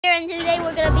And today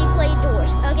we're gonna be playing doors.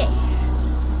 Okay.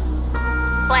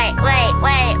 Wait.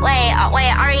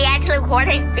 Are you actually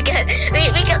recording? Because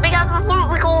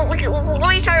before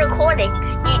we start recording,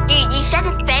 you said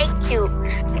a thank you.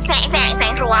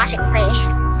 Thanks for watching, please.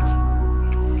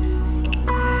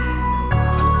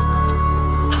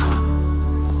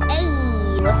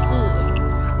 Hey, we're here.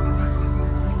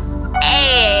 A,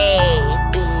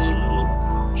 B,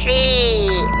 C.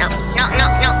 No.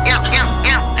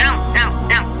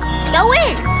 Go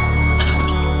in.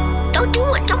 Don't do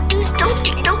it. Don't. Two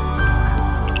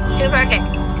person.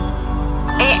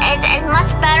 It's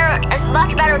much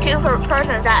better two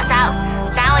persons. So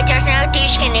there's no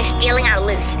douchekin is stealing our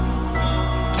loot.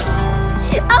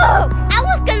 Oh, I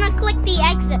was gonna click the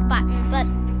exit button, but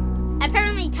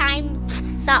apparently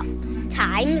time's up.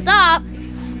 Time's up.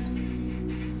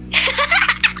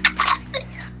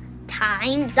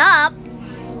 Time's up.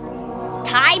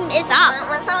 Time is up.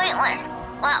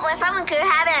 When someone could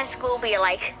happen at school, be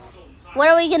like, what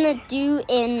are we gonna do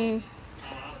in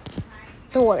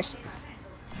doors?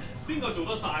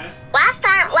 Last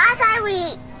time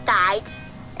we died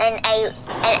in A's.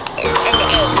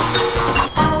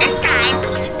 This time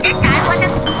what the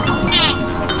heck?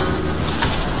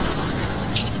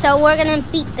 So we're gonna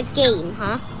beat the game,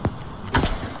 huh?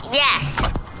 Yes.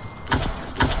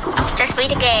 Just beat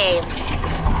the game.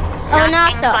 Oh, no,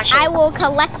 so I will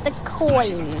collect the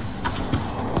coins.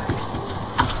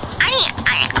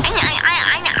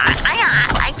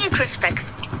 I need crucifix.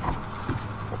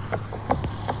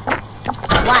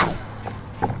 Why?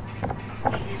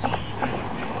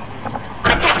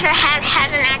 My texture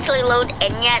hasn't actually loaded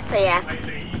in yet, so yeah.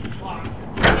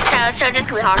 So this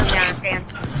will be hard to understand.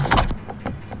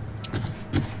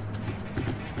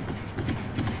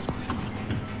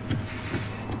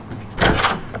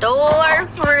 Door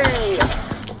free.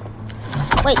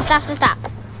 Wait, stop.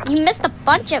 You missed a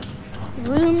bunch of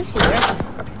rooms here.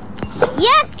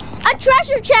 Yes! A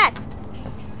treasure chest!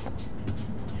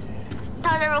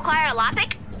 Does it require a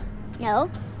lockpick? No.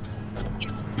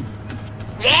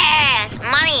 Yes!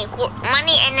 Money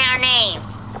in our name.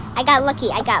 I got lucky.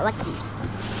 We got lucky.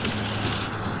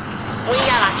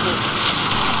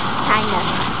 Kinda.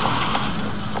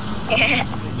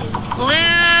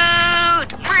 Loot!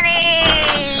 Money!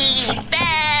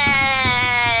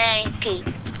 Banky!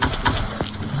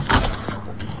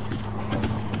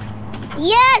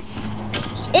 Yes!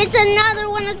 It's another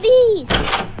one of these.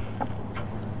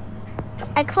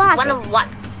 A closet. One of what?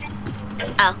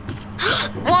 Oh.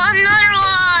 Another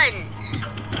one!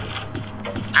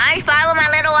 I follow my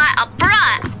little eye. A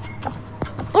bruh!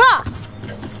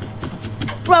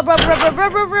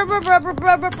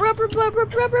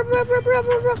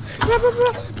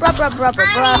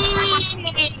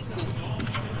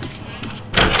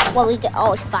 Well, we can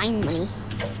always find money.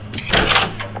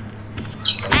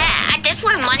 At this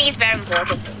point, money is very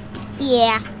important.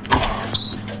 Yeah.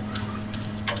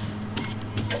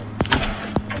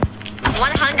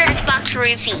 100 bucks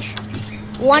rupees.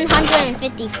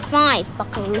 155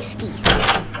 buckarooskies.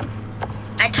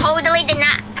 I totally did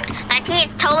not. My key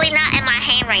is totally not in my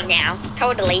hand right now.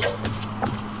 Totally.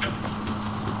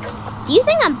 Do you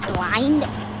think I'm blind?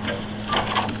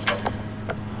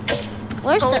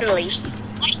 Where's Totally.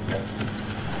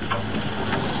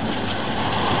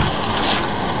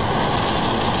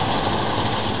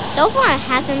 So far, it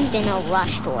hasn't been a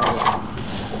rush door yet.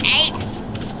 Hey.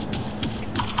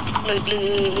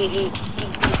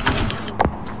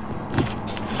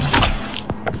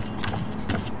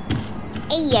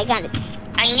 Hey, I got it.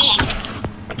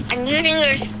 I'm using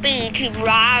your speed to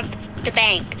rob the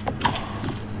bank.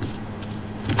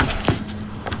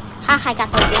 Ha, I got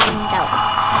the window.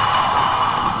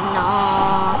 No.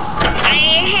 I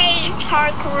hate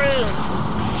parkour.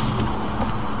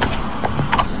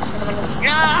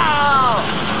 No!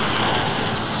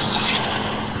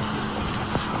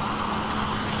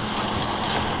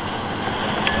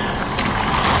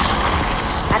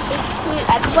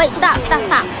 Wait, stop.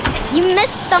 You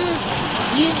missed some.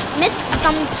 You missed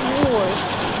some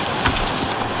drawers.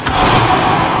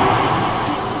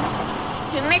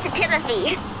 You missed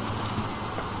Timothy.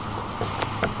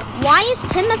 Why is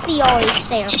Timothy always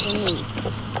there for me?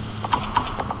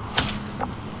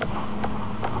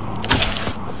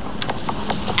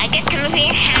 I guess Timothy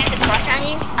has a crush on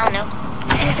you. Oh no.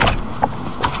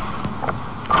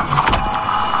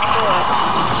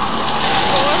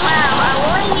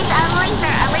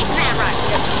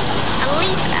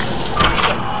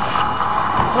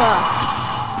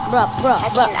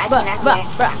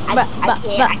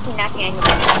 I cannot see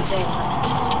anything.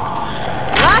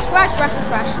 Rush.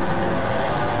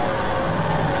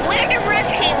 Where did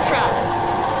Rush came from?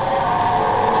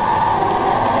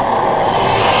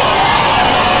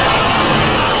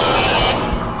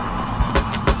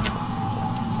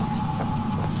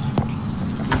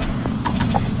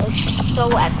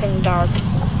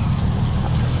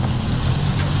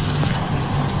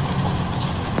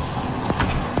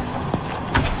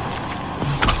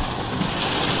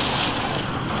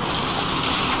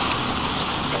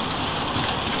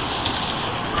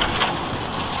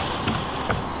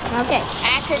 Okay.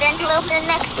 Accidentally opened the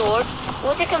next door,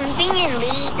 which is conveniently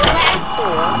the last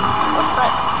door.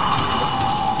 But,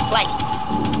 like...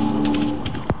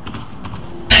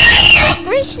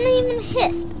 Screech, name, and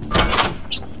Hisp.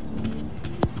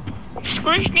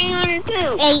 Screech, name, and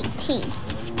poo. 18.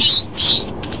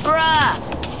 Bruh.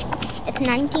 It's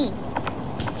 19.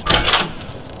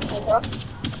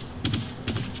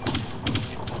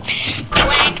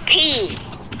 Black P.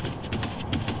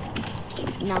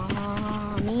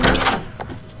 Nani.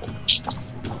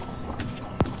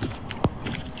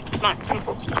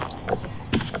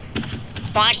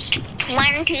 What?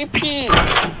 20p.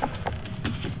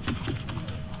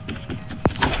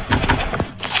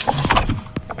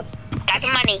 Got the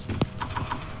money.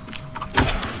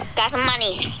 Got the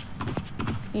money.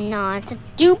 No, it's a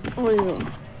dupe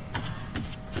room.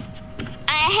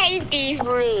 I hate these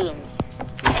rooms.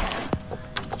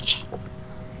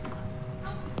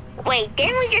 Wait,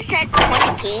 didn't we just set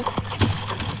 20p?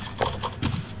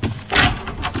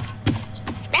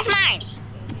 That's mine.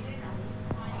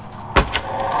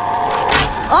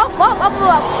 Oh, whoa, whoa,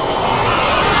 whoa.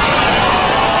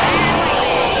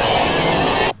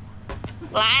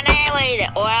 Why did I wait?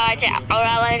 Or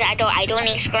I don't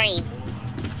need screen.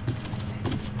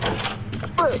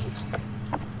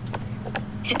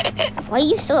 Why are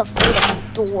you so afraid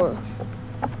of the door?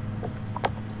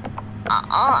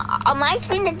 On my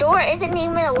screen, the door isn't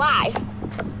even alive.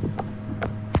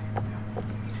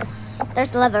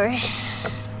 There's lever.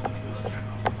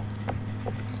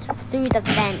 Through the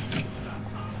vent.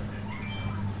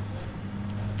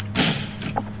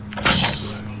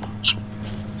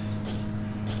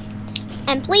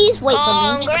 And please wait for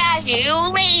me.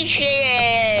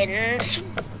 Congratulations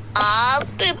on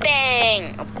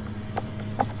pooping.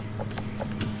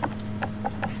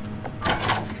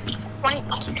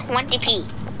 20p. 25.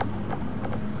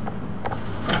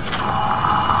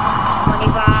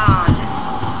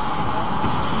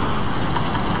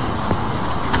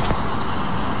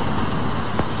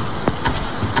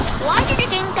 Why did the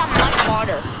game get much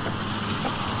harder?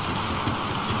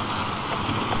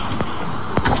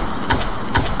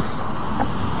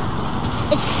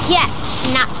 It's get,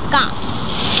 not got.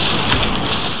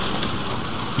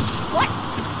 What?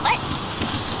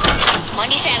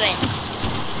 27.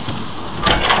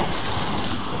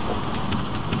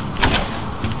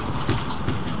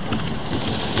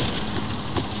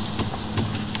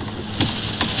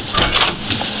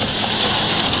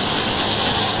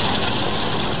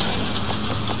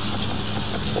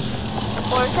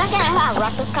 For a second, I thought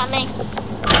Russ was coming.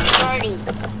 30.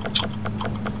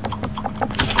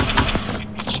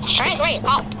 Alright, great.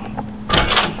 Halt.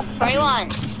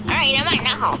 31. Alright, never mind,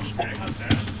 not halt.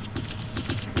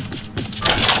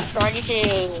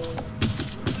 32.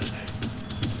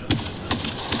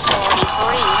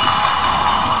 43.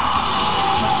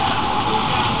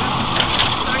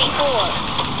 34.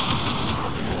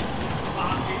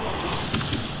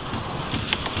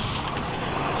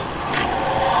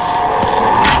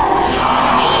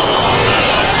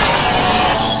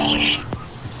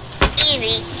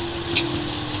 Easy.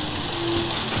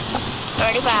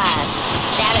 35.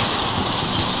 Got it.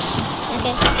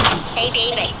 Okay. Hey,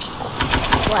 David.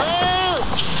 What? Woo!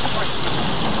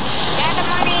 Got the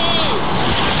money!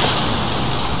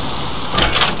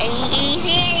 And you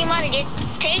see any money, just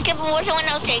take it before someone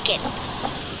else take it.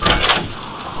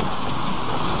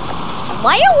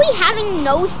 Why are we having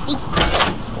no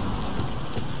secrets?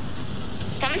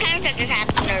 Sometimes that just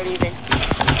happens for no reason.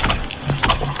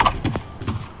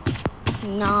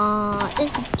 Nah,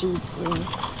 it's a dupe room.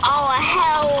 Oh,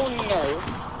 hell no.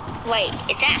 Wait,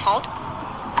 is that halt?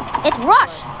 It's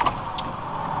Rush.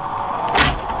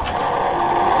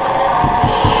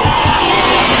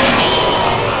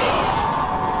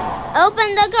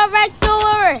 Open the correct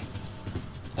door.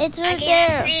 It's I right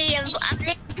can't there. see.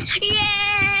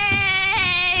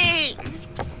 Yay!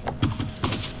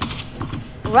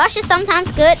 Rush is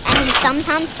sometimes good and he's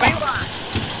sometimes bad.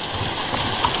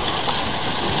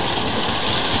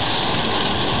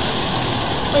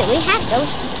 Wait, we have no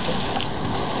secrets.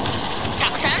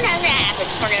 Sometimes that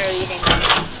happens for no reason.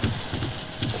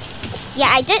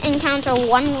 Yeah, I did encounter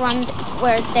one run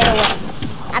where there were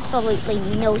absolutely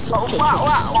no secrets.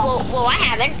 Well, I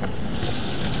haven't.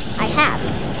 I have.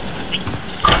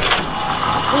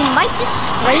 We might just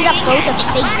straight up go to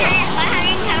Figure.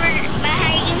 But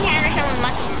how you encounter someone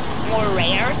much more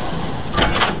rare?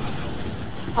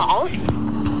 Halt.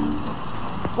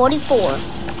 44.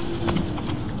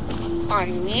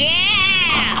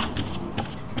 Yeah!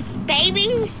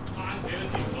 Baby!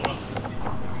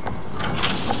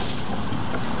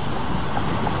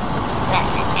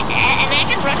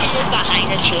 Imagine Rush is just behind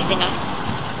us chasing us.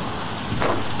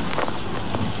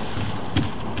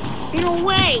 No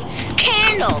way.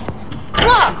 Candle.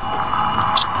 Bro.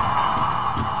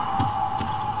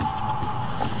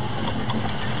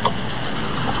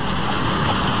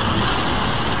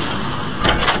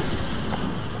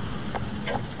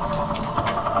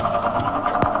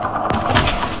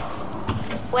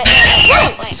 Wait.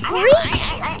 Screech!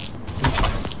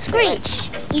 Screech!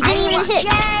 You didn't even hit.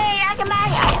 Yay! I can buy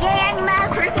a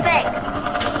crucifix.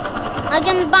 I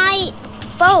can buy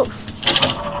both.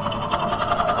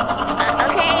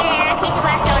 Okay, I'll keep the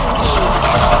rest on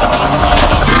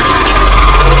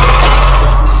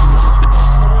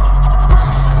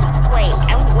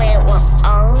Wait, what?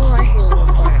 Oh, I see.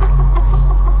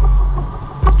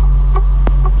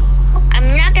 I'm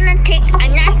not gonna take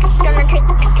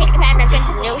the path that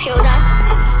Neil showed us.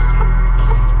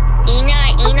 Ina, I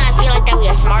feel like that would be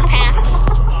a smart path.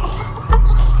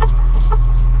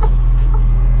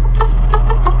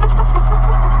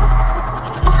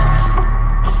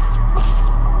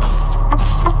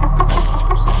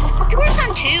 It works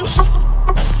on 2.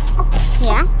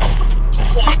 Yeah.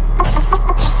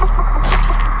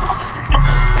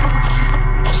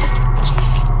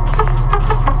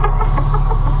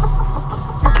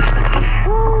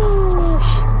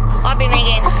 I'll be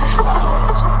making.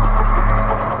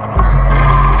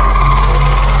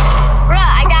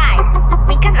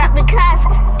 Because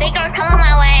they are coming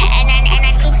my way, and I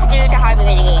need to do the Harvey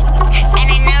minigame, and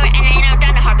I never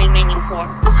done the Harvey minigame before.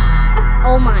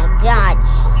 Oh my god,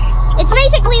 it's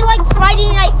basically like Friday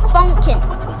Night Funkin'.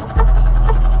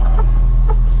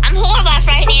 I'm horrible at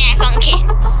Friday Night Funkin'.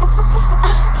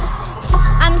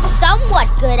 I'm somewhat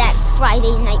good at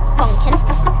Friday Night Funkin'.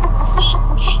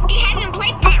 You haven't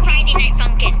played Friday Night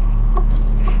Funkin'.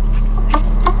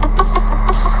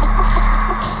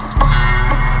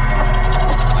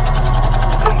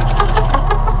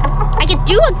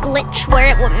 Do a glitch where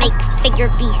it would make figure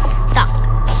be stuck.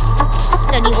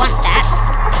 So do you want that?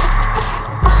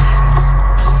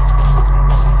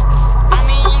 I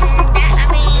mean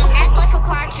that glitch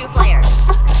requires 2 players.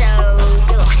 So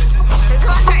good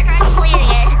luck trying completing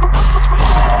it.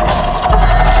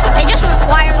 It just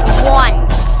requires 1.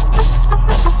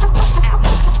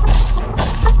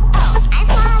 I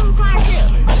thought it required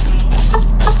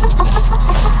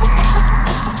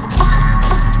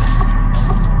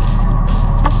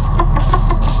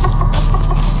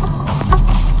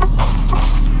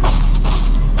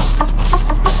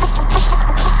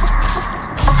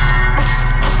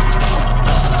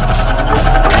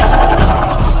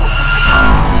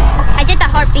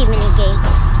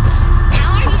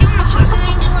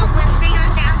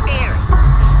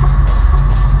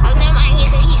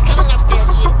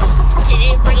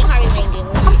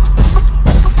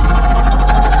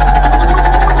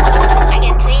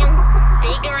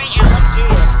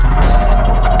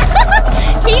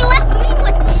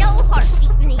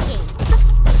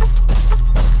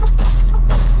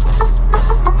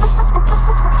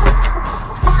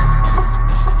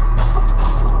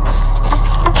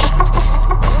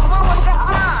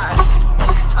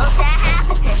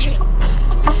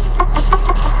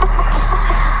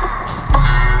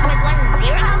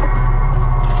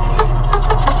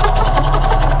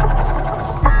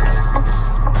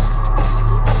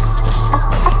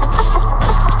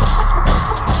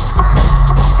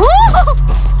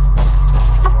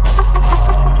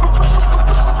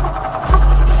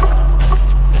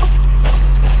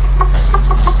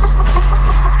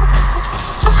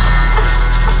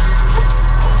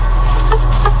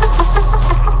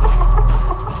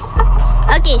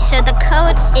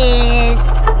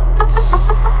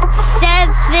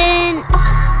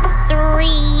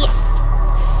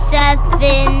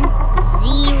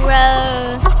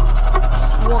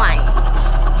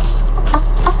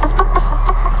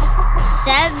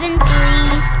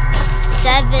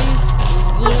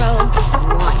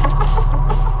 73701.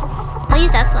 At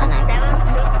least that's the one I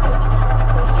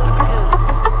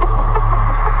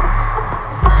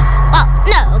Well,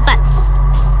 no, but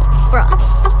bruh.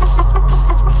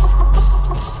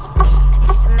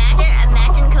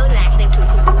 Imagine code actually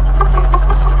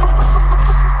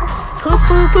poo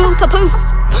poo poo poo poo.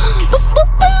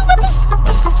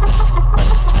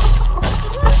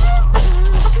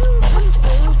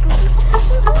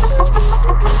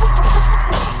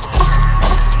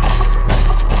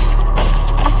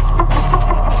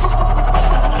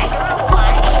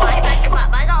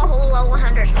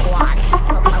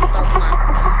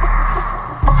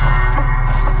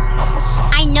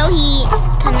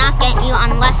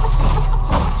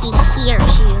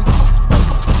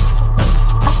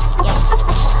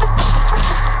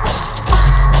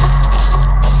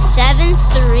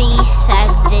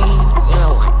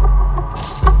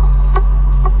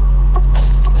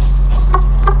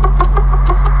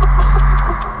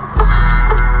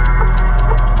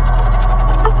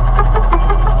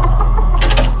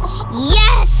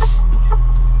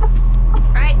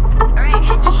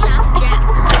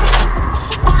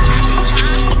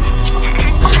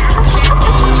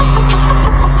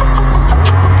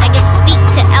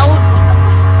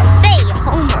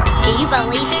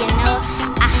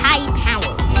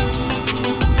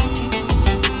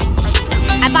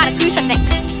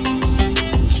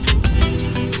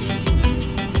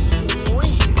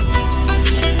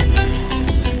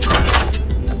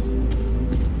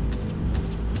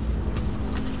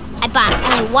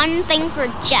 one thing for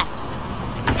Jeff.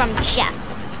 From Jeff.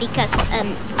 Because,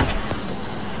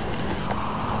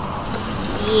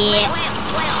 yeah. Wait.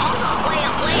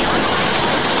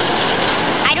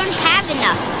 I don't have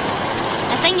enough.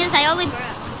 The thing is, I only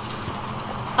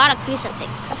bought a crucifix.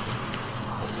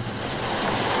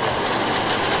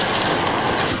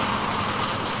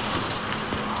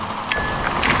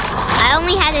 I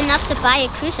only had enough to buy a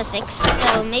crucifix,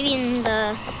 so maybe in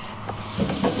the...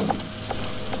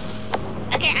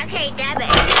 Okay, David,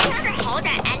 if you ever hold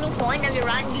at any point of your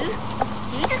run, use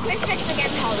the crucifix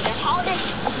against hold. Just hold it.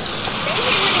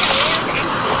 Basically, the wheels and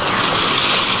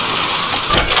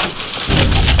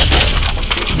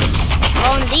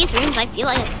Well, in these rooms, I feel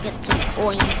like I could get some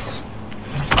coins.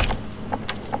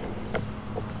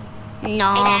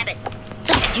 No, David. it's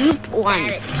a dupe one.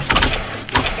 David.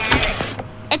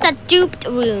 It's a duped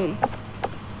room.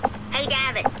 Hey,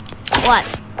 David. What?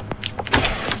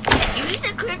 Use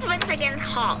the crucifix against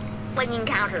halt when you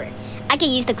encounter it. I could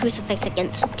use the crucifix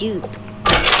against dupe.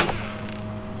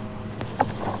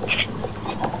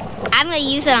 I'm gonna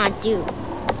use it on dupe.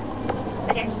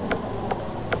 Okay.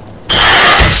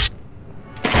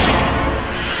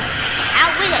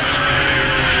 Out with it.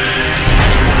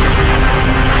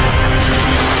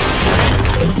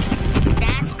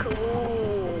 That's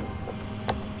cool.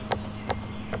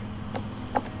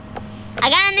 I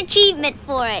got an achievement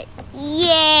for it.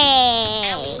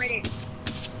 Yay! Out with it.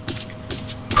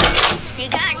 You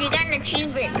got an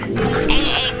achievement.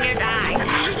 And your eyes.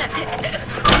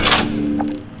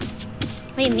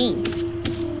 What do you mean?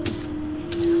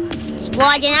 Well,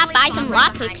 I did not buy some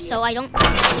lockpicks, so I don't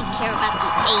really care about the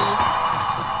ace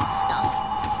stuff.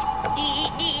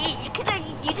 You could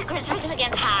use the crucifix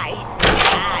against high.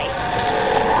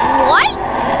 What?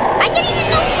 I didn't even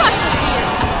know Crush was here.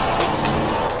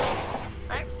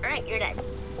 Alright, you're dead.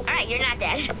 Alright, you're not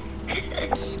dead.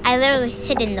 I literally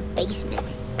hid in the basement.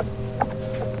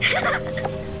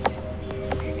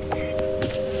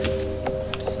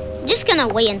 I'm just gonna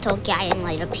wait until guiding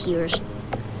light appears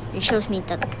and shows me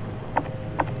the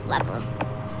lever.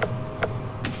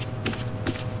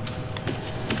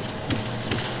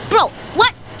 Bro,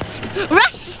 what?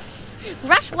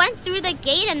 Rush went through the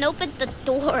gate and opened the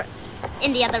door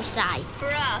in the other side.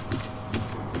 Bruh.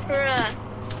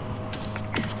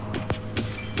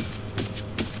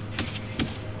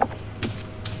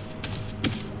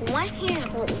 Why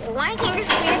can't you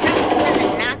hear someone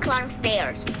and knock on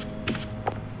stairs?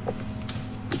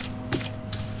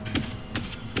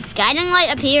 Guiding light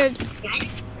appeared.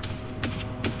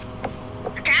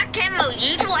 Top 10 most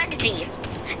useful entities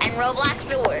and Roblox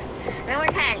door. Number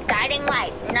 10, guiding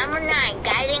light. Number 9,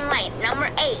 guiding light. Number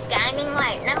 8, guiding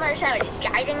light. Number 7,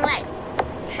 guiding light.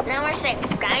 Number 6,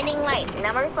 guiding light.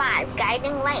 Number 5,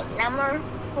 guiding light. Number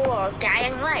 4,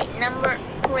 guiding light. Number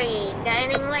 3,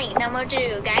 guiding light. Number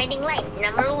 2, guiding light.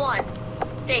 Number 1,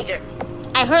 figure.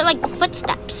 I heard like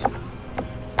footsteps.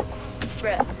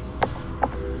 Bruh.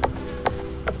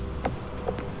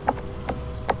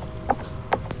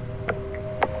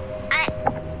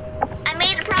 I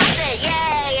made a profit!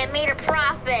 Yay! I made a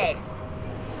profit!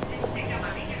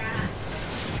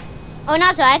 Oh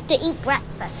no, so I have to eat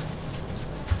breakfast.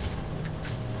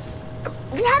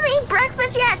 You haven't eaten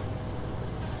breakfast yet?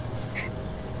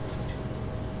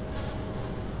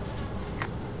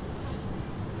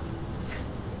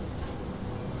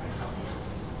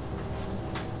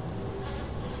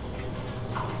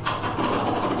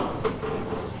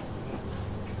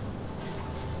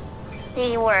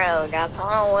 The world of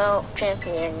Commonwealth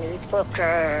champion news flip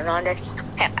turn on this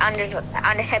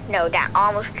hypno that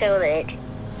almost killed it.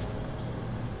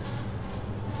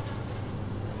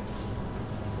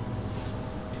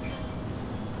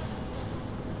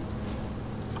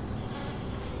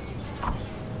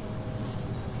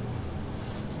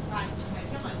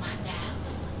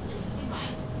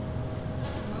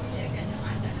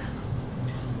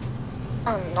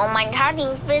 No mind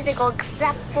having physical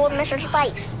except for Mr.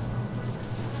 Spice.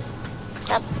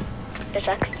 Yep, this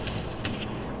sucks.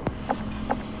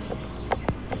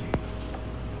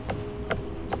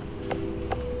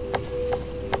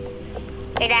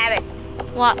 Hey, David.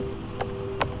 What?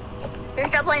 You're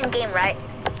still playing the game, right?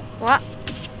 What?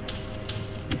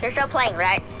 You're still playing,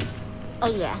 right? Oh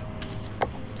yeah.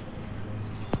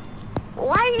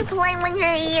 Why are you playing when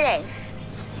you're eating?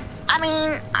 I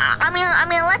mean,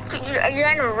 unless you're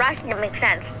in a rush, it makes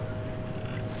sense.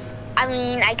 I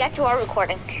mean, I guess you are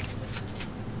recording.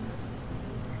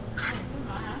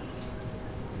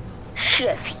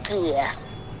 Shift gear.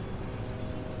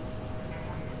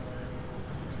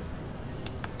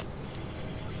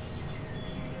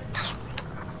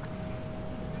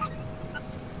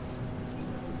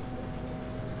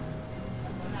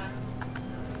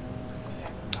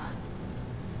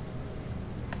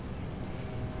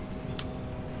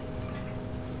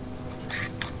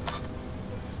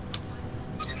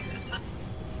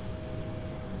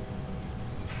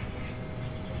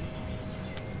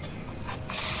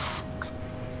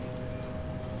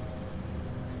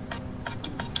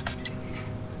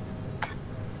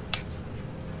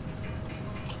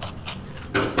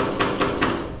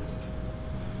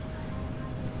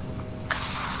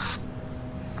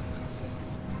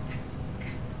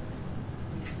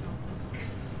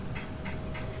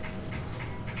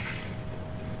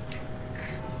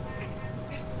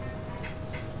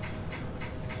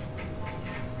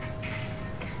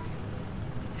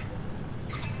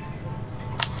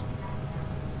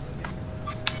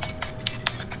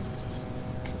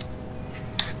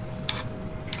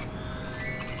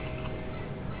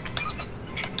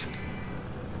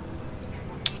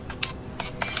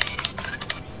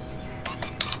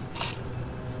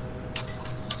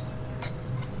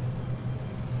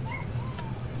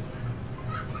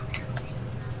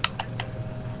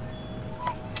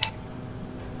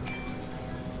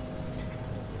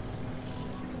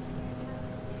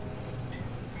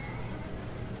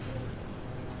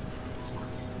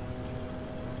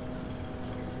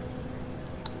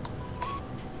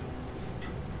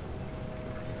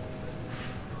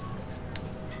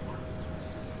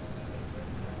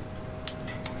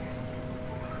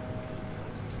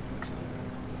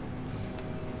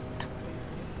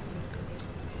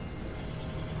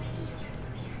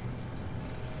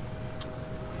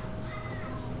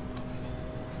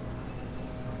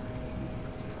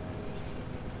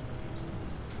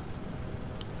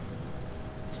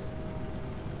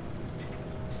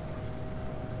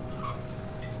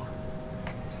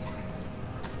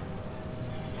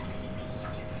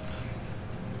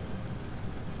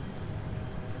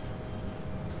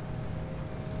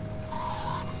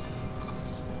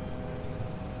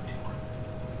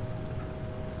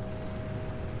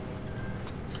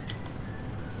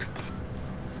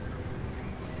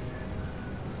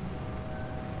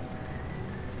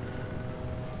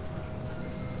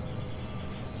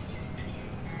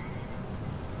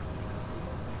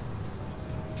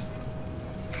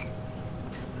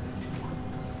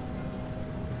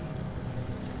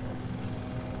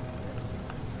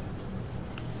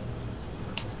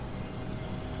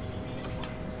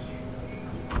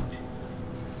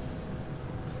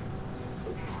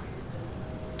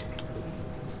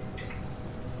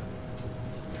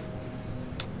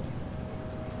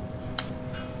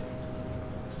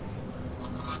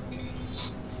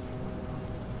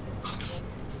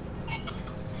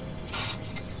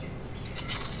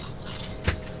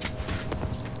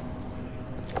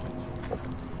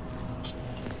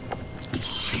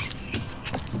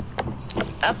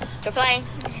 Oh, they're playing.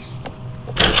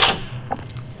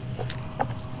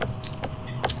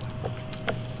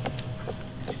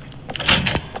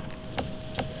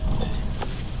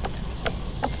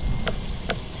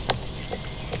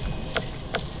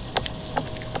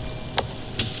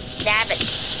 Damn it.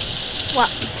 What?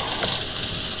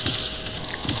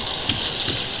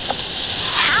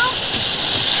 How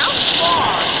far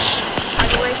are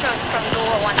you away from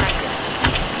door 100?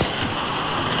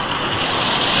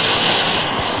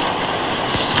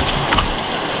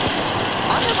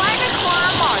 Also, why are there claw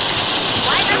marks?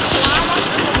 Why are there claw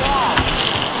marks in the wall?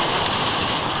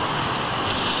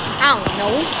 I don't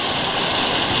know.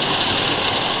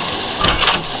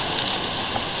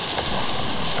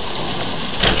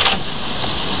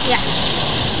 Yeah.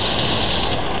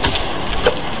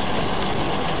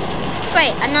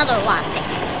 Great, another lockpick.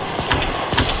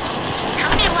 How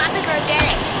many lockpicks are you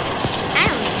getting? I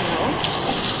don't know.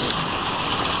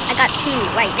 I got 2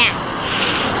 right now.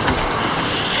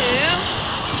 2?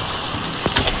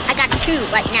 I got 2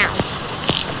 right now.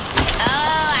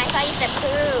 Oh, I thought you said 2.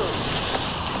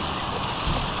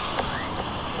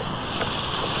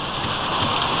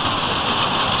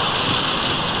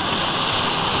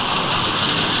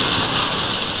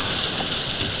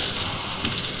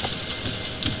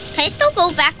 Can I still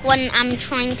go back when I'm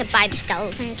trying to buy the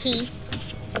skeleton key?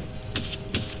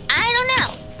 I don't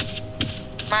know.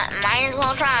 Might as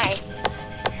well try.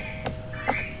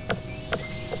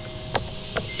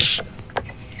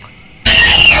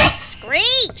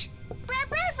 Screech!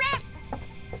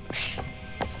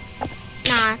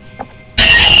 Nah.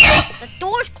 The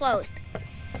door's closed.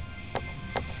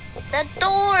 The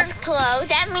door's closed.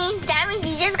 That means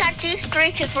you just got 2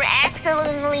 screeches for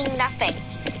absolutely nothing.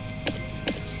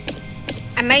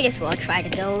 I might as well try to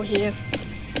go here.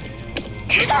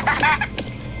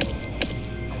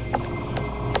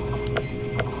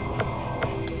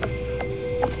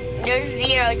 There's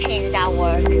 0 chance that'll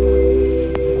work.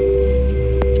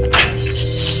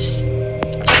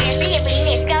 Yeah, but you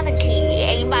need a skeleton key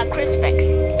and you buy a crucifix.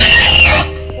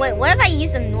 Wait, what if I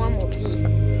use the normal key?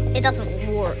 It doesn't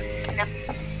work.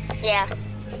 Yeah.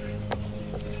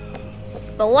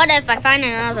 But what if I find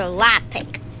another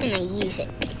lockpick and I use it?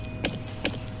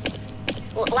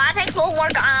 Well, lockpicks won't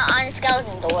work on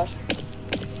skeleton doors.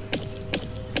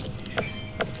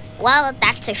 Well,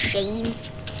 that's a shame.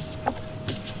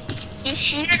 You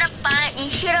should have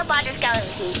bought the skeleton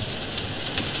key.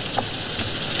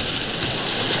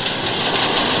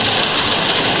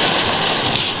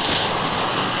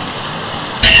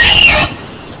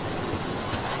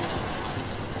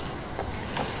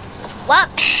 Well,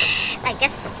 I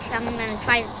guess I'm gonna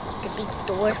try to beat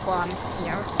doors while I'm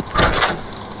here.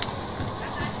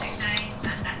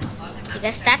 I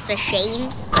guess that's a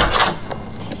shame.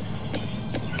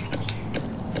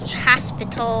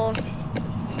 Hospital.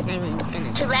 Not even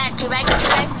gonna. Too bad. You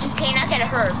cannot get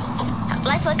hurt.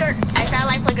 Light flicker. I saw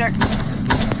light flicker.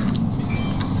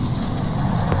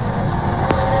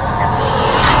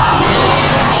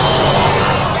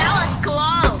 That was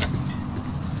close.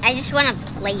 I just want to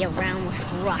play around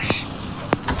with Rush.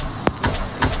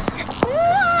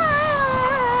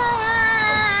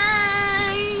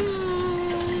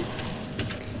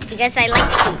 Because I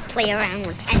like to play around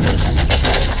with enemies.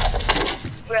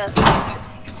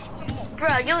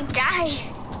 Bro, you die.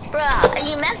 Bro,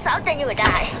 you mess up, then you would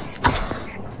die.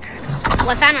 Well,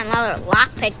 I found another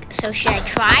lockpick, so should I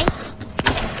try?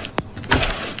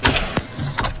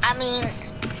 I mean,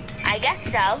 I guess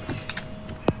so.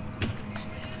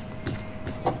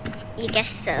 You guess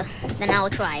so. Then I'll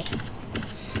try.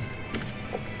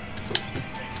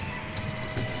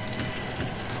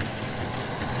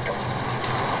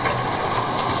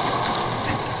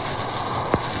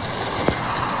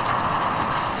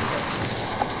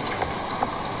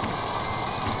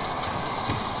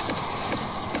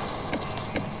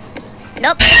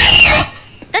 Nope.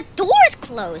 The door is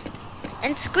closed.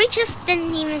 And Screeches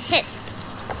didn't even hiss.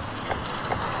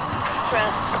 Bro.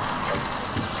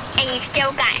 And you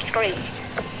still got Screech.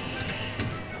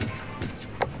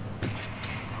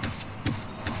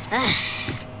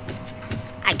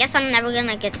 I guess I'm never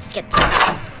gonna get stuck.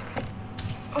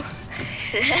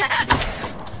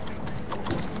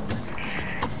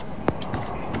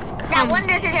 Now, when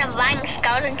this isn't buying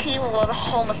skeleton key was a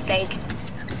whole mistake.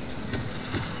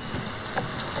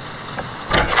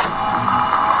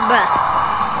 Bruh.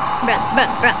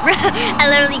 I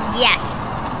literally guessed.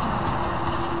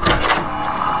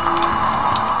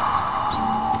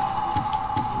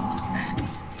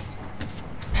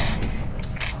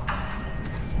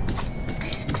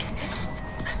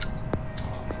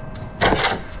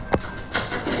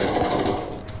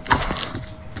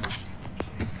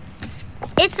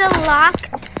 unlocked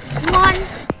one.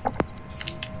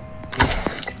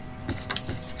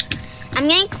 I'm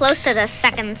getting close to the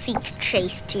second siege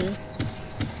chase too.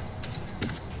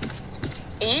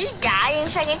 You died in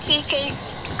second siege chase?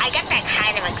 I guess that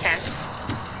kind of makes sense.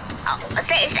 Oh,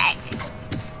 say.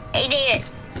 Hey, David.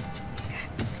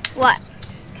 What?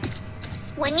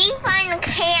 When you find a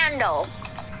candle,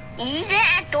 use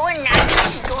it at door 90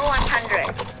 to door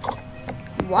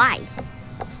 100. Why?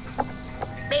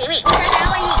 Wait, because that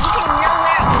way you can know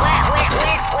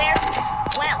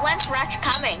when threats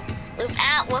coming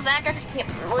without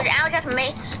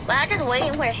just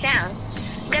waiting for a sound.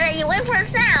 Because if you wait for a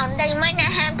sound, then you might not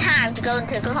have time to go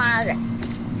into the closet.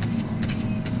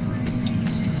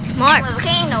 Smart. And with a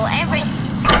candle,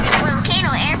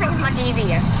 everything's much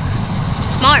easier.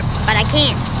 Smart, but I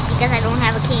can't because I don't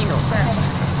have a candle.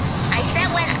 I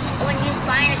said when you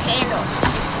find a candle.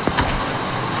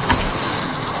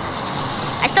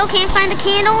 I still can't find a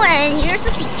candle, and here's the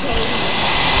siege chase.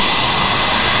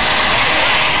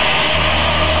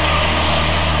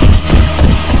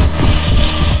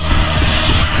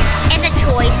 And the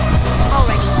choice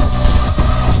already.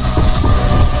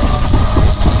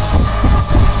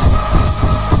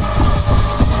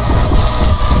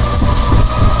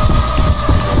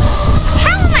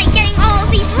 How am I getting all of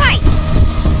these right?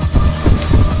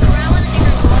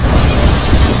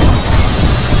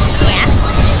 Yeah.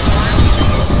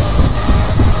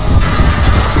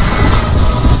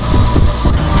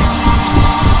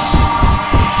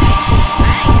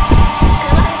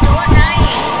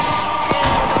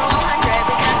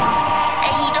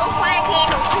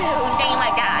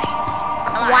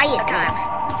 Quietness.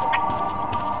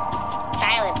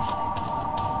 Silence.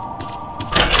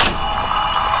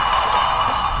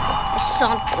 The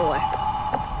sunk door.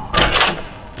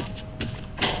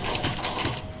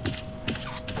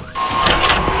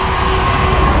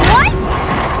 What?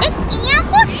 It's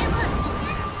ambush?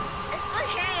 It's for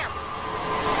sham.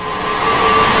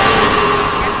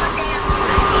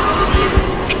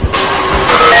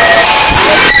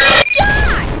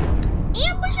 God!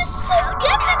 Ambush is so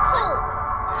difficult!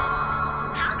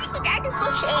 How do you die to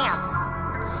push am?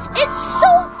 It's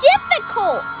so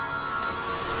difficult!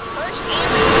 Push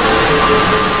am